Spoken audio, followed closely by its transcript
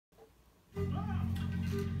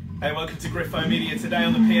Hey, welcome to Griffo Media. Today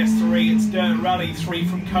on the PS3, it's Dirt Rally 3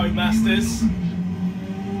 from Codemasters.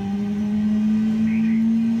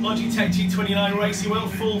 Logitech G29 racing wheel,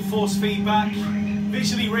 full force feedback.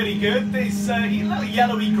 Visually really good. There's a little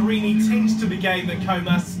yellowy greeny tinge to the game that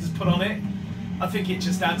Codemasters has put on it. I think it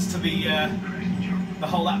just adds to the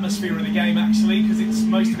whole atmosphere of the game actually, because it's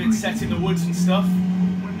most of it's set in the woods and stuff.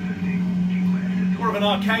 More of an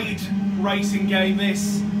arcade racing game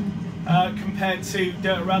this, compared to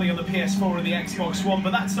Dirt Rally on the PS4 and the Xbox One,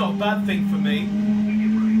 but that's not a bad thing for me.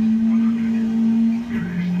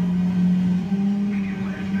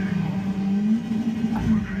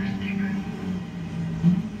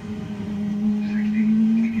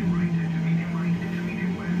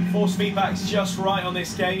 Force feedback's just right on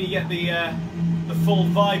this game. You get the full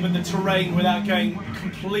vibe of the terrain without going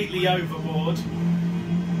completely overboard,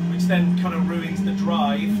 which then kind of ruins the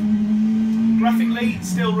drive. Graphically, it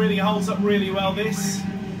still really holds up really well, this.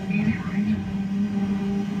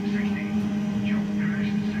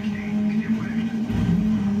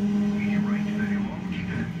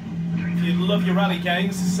 If you love your rally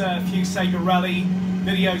games, there's a few Sega Rally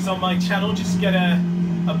videos on my channel. Just get a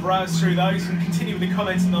browse through those and continue with the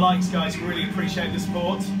comments and the likes, guys. We really appreciate the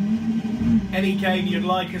support. Any game you'd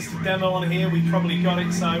like us to demo on here, we've probably got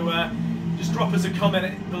it, so just drop us a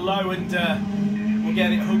comment below and we'll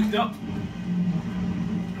get it hooked up.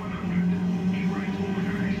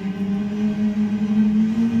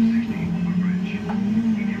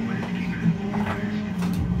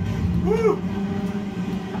 Woo!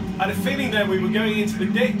 I had a feeling there we were going into the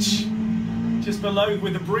ditch just below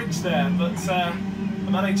with the bridge there, but I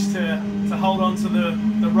managed to hold on to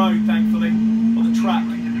the road, thankfully, or the track.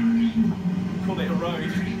 Call it a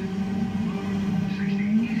road.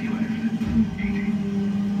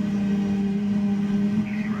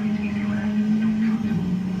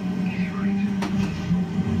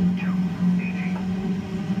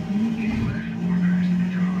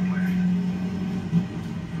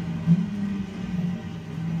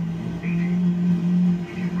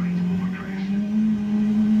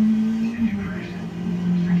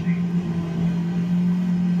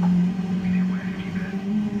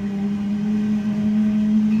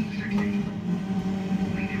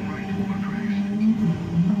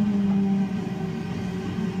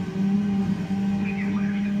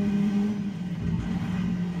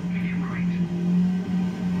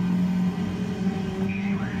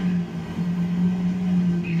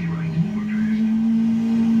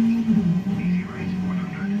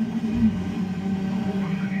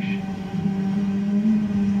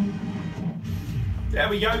 There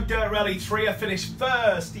we go, Dirt Rally 3, I finished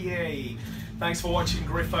first, yay! Thanks for watching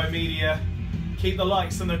Griffo Media. Keep the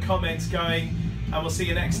likes and the comments going, and we'll see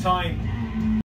you next time.